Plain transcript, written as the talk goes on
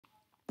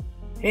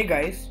Hey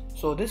guys,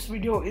 so this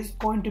video is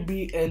going to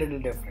be a little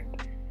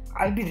different.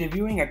 I'll be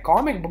reviewing a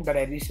comic book that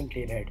I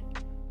recently read.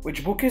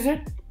 Which book is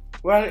it?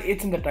 Well,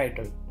 it's in the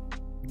title,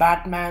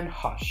 Batman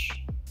Hush.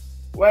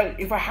 Well,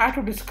 if I had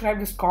to describe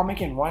this comic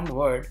in one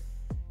word,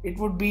 it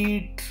would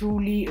be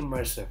truly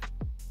immersive.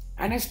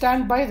 And I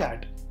stand by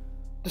that.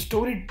 The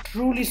story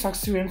truly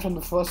sucks you in from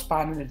the first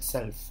panel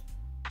itself.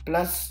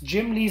 Plus,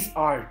 Jim Lee's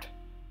art.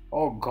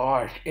 Oh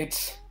god,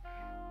 it's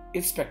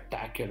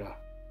spectacular.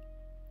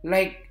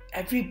 Like,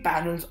 every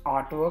panel's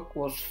artwork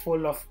was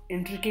full of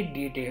intricate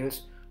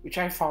details which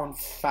I found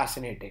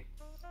fascinating.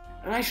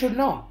 And I should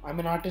know,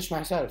 I'm an artist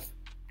myself.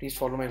 Please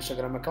follow my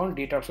Instagram account,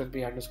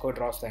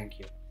 detoxwithb_Ross, thank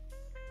you.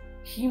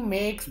 He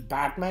makes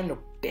Batman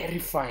look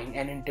terrifying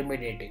and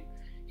intimidating.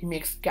 He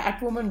makes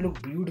Catwoman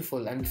look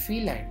beautiful and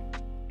feline.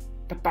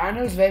 The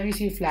panels where we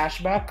see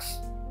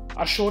flashbacks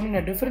are shown in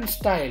a different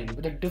style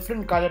with a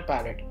different color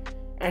palette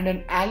and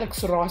an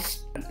Alex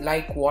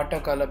Ross-like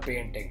watercolor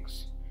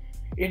paintings.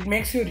 It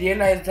makes you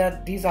realize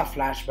that these are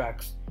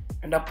flashbacks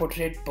and are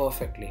portrayed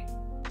perfectly.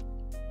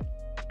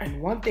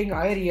 And one thing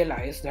I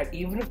realized, that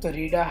even if the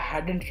reader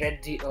hadn't read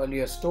the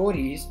earlier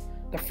stories,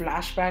 the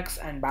flashbacks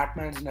and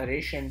Batman's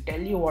narration tell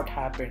you what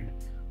happened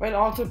while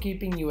also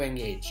keeping you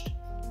engaged.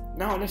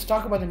 Now let's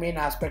talk about the main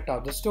aspect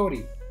of the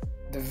story,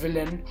 the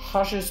villain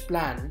Hush's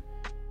plan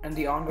and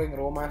the ongoing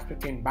romance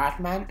between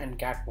Batman and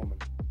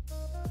Catwoman.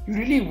 You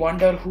really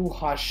wonder who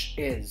Hush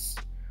is.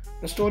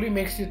 The story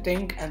makes you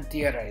think and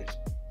theorize.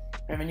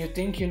 And when you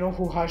think you know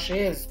who Hush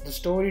is, the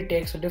story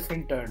takes a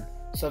different turn,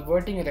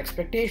 subverting your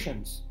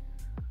expectations.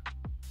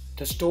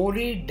 The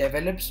story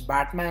develops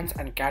Batman's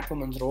and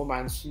Catwoman's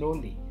romance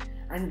slowly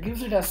and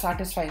gives it a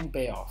satisfying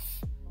payoff.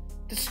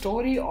 The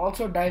story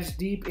also dives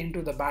deep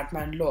into the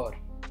Batman lore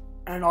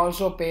and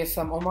also pays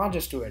some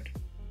homages to it.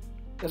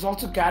 There's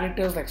also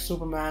characters like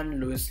Superman,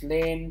 Lois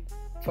Lane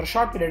for a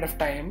short period of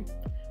time,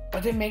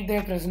 but they make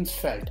their presence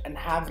felt and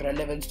have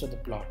relevance to the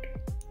plot.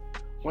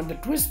 When the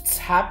twists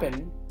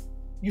happen,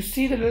 you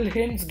see the little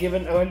hints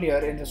given earlier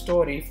in the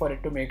story for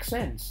it to make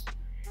sense.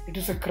 It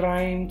is a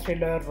crime,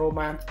 thriller,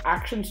 romance,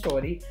 action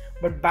story,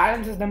 but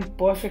balances them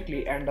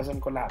perfectly and doesn't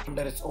collapse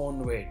under its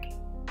own weight.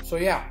 So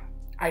yeah,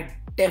 I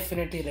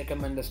definitely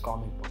recommend this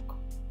comic book.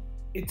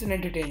 It's an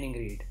entertaining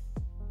read.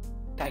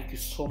 Thank you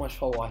so much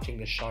for watching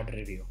this short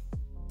review.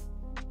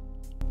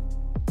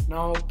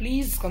 Now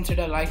please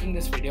consider liking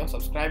this video,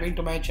 subscribing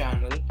to my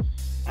channel,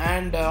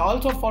 and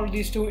also follow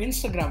these two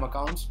Instagram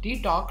accounts,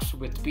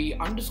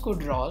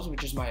 detoxwithb_Ross,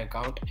 which is my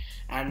account,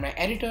 and my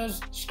editor's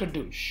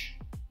Skadoosh.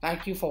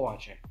 Thank you for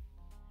watching.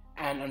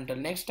 And until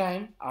next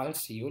time, I'll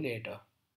see you later.